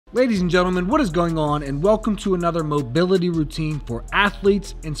Ladies and gentlemen, what is going on, and welcome to another mobility routine for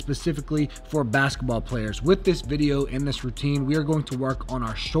athletes and specifically for basketball players. With this video and this routine, we are going to work on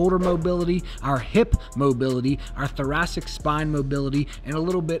our shoulder mobility, our hip mobility, our thoracic spine mobility, and a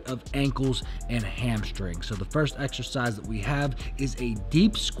little bit of ankles and hamstrings. So the first exercise that we have is a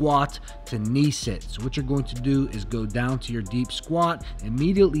deep squat to knee sit. So what you're going to do is go down to your deep squat,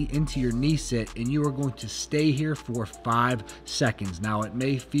 immediately into your knee sit, and you are going to stay here for 5 seconds. Now it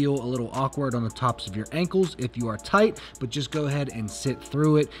may feel a little awkward on the tops of your ankles if you are tight, but just go ahead and sit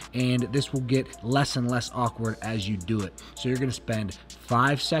through it, and this will get less and less awkward as you do it. So you're going to spend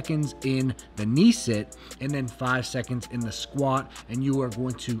 5 seconds in the knee sit and then 5 seconds in the squat, and you are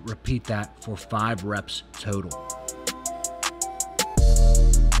going to repeat that for 5 reps total.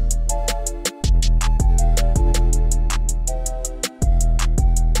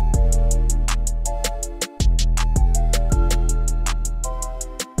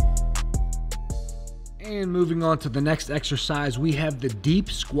 And moving on to the next exercise, we have the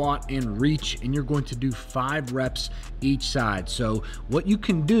deep squat and reach, and you're going to do 5 reps each side. So what you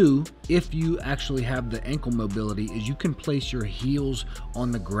can do if you actually have the ankle mobility is you can place your heels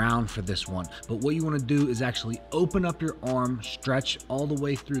on the ground for this one. But what you want to do is actually open up your arm, stretch all the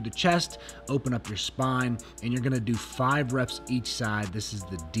way through the chest, open up your spine, and you're going to do 5 reps each side. This is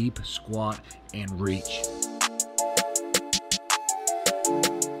the deep squat and reach.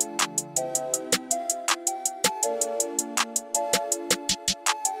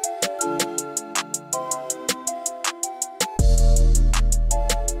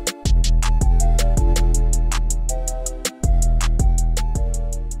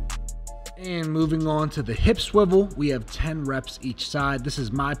 And moving on to the hip swivel, we have 10 reps each side. This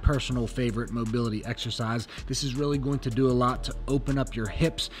is my personal favorite mobility exercise. This is really going to do a lot to open up your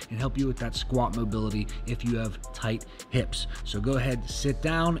hips and help you with that squat mobility if you have tight hips. So go ahead, sit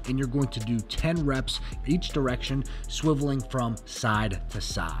down, and you're going to do 10 reps each direction, swiveling from side to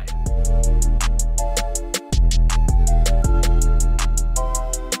side.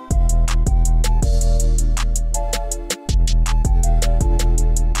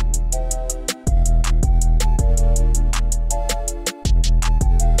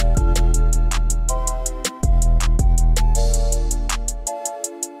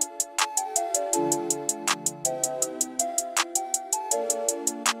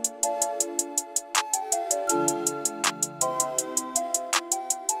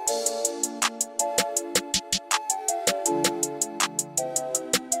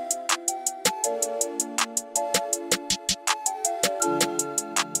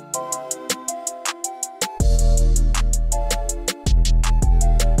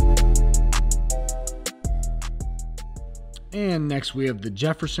 And next we have the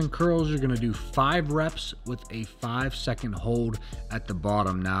Jefferson curls. You're going to do 5 reps with a 5-second hold at the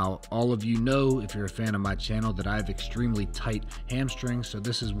bottom. Now, all of you know, if you're a fan of my channel, that I have extremely tight hamstrings, so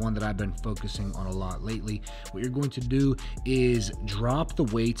this is one that I've been focusing on a lot lately. What you're going to do is drop the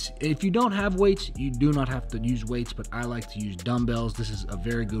weights. If you don't have weights, you do not have to use weights, but I like to use dumbbells. This is a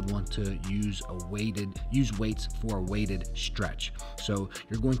very good one to use weights for a weighted stretch. So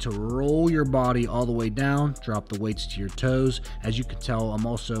you're going to roll your body all the way down, drop the weights to your toes. As you can tell, I'm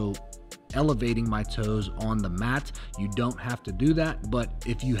also elevating my toes on the mat. You don't have to do that, but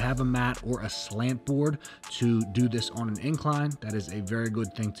if you have a mat or a slant board to do this on an incline, that is a very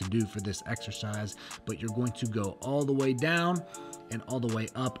good thing to do for this exercise. But you're going to go all the way down and all the way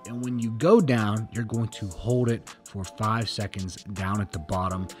up, and when you go down, you're going to hold it for 5 seconds down at the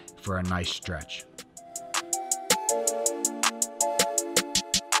bottom for a nice stretch.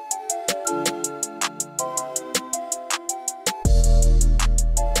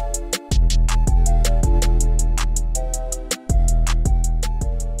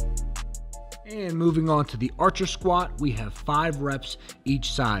 And moving on to the archer squat, we have 5 reps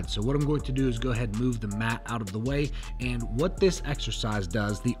each side. So what I'm going to do is go ahead and move the mat out of the way. And what this exercise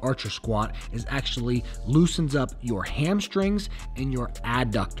does, the archer squat, is actually loosens up your hamstrings and your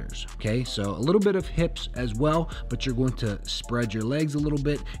adductors. Okay, so a little bit of hips as well, but you're going to spread your legs a little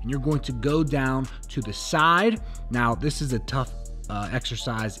bit and you're going to go down to the side. Now, this is a tough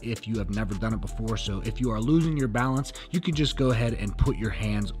exercise if you have never done it before. So if you are losing your balance, you can just go ahead and put your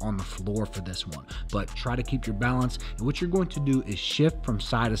hands on the floor for this one, but try to keep your balance. And what you're going to do is shift from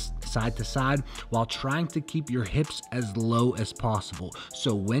side to side while trying to keep your hips as low as possible.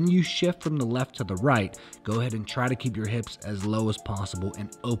 So when you shift from the left to the right, go ahead and try to keep your hips as low as possible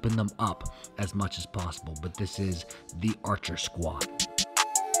and open them up as much as possible. But this is the archer squat.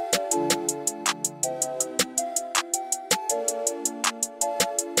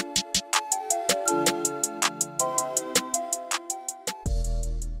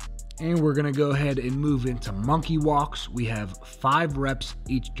 And we're gonna go ahead and move into monkey walks. We have 5 reps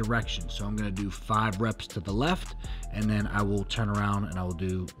each direction. So I'm gonna do 5 reps to the left, and then I will turn around and I will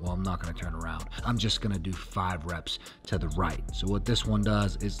do, well, I'm not gonna turn around. I'm just gonna do 5 reps to the right. So what this one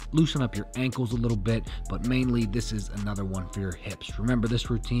does is loosen up your ankles a little bit, but mainly this is another one for your hips. Remember, this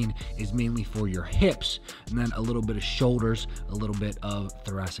routine is mainly for your hips, and then a little bit of shoulders, a little bit of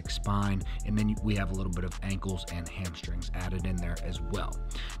thoracic spine, and then we have a little bit of ankles and hamstrings added in there as well.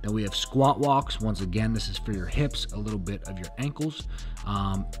 Now we have squat walks. Once again, this is for your hips, a little bit of your ankles.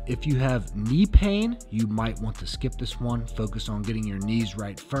 If you have knee pain, you might want to skip this one. Focus on getting your knees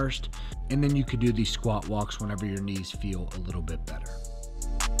right first, and then you could do these squat walks whenever your knees feel a little bit better.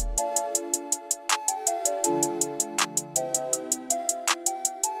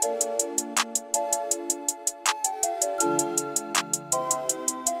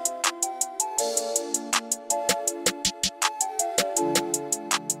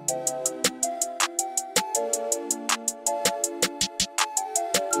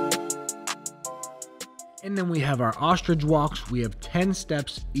 And then we have our ostrich walks. We have 10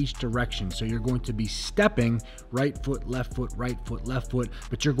 steps each direction. So you're going to be stepping right foot, left foot, right foot, left foot,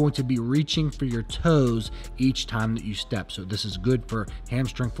 but you're going to be reaching for your toes each time that you step. So this is good for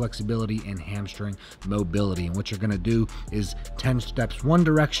hamstring flexibility and hamstring mobility. And what you're gonna do is 10 steps one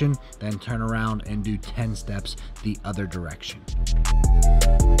direction, then turn around and do 10 steps the other direction.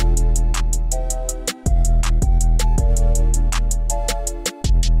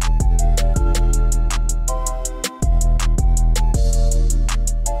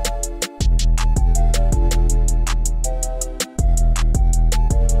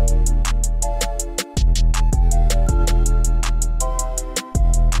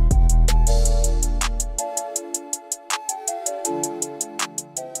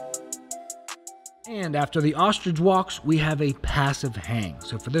 And after the ostrich walks, we have a passive hang.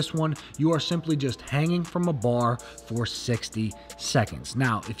 So for this one, you are simply just hanging from a bar for 60 seconds.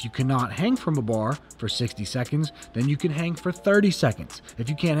 Now, if you cannot hang from a bar for 60 seconds, then you can hang for 30 seconds. If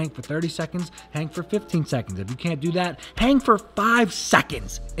you can't hang for 30 seconds, hang for 15 seconds. If you can't do that, hang for 5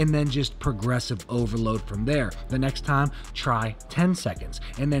 seconds, and then just progressive overload from there. The next time, try 10 seconds,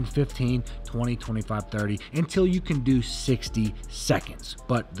 and then 15, 20, 25, 30, until you can do 60 seconds.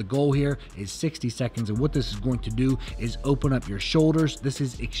 But the goal here is 60 seconds, and what this is going to do is open up your shoulders. This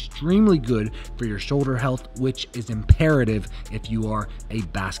is extremely good for your shoulder health, which is imperative if you are a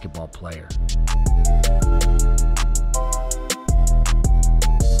basketball player.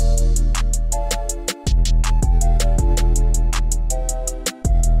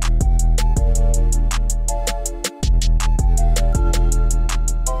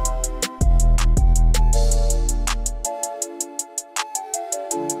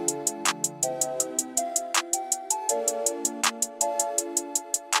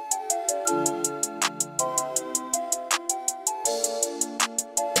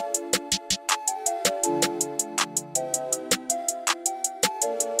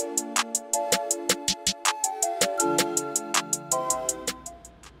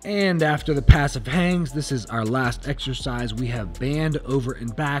 And after the passive hangs, this is our last exercise. We have band over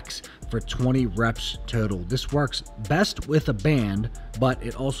and backs for 20 reps total. This works best with a band, but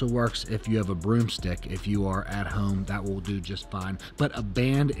it also works if you have a broomstick. If you are at home, that will do just fine. But a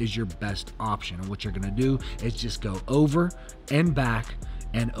band is your best option. And what you're gonna do is just go over and back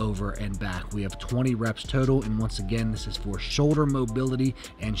and over and back. We have 20 reps total. And once again, this is for shoulder mobility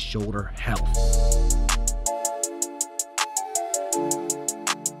and shoulder health.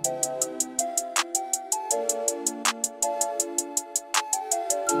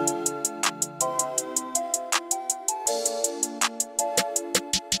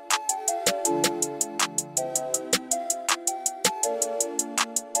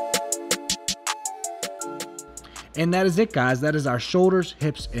 And that is it, guys. That is our shoulders,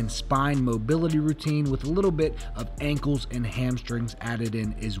 hips, and spine mobility routine with a little bit of ankles and hamstrings added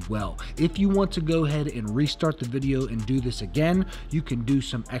in as well. If you want to go ahead and restart the video and do this again, you can do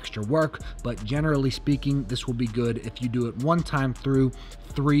some extra work, but generally speaking, this will be good if you do it one time through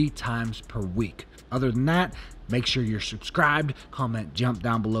 3 times per week. Other than that, make sure you're subscribed, comment, jump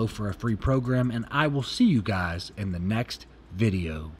down below for a free program, and I will see you guys in the next video.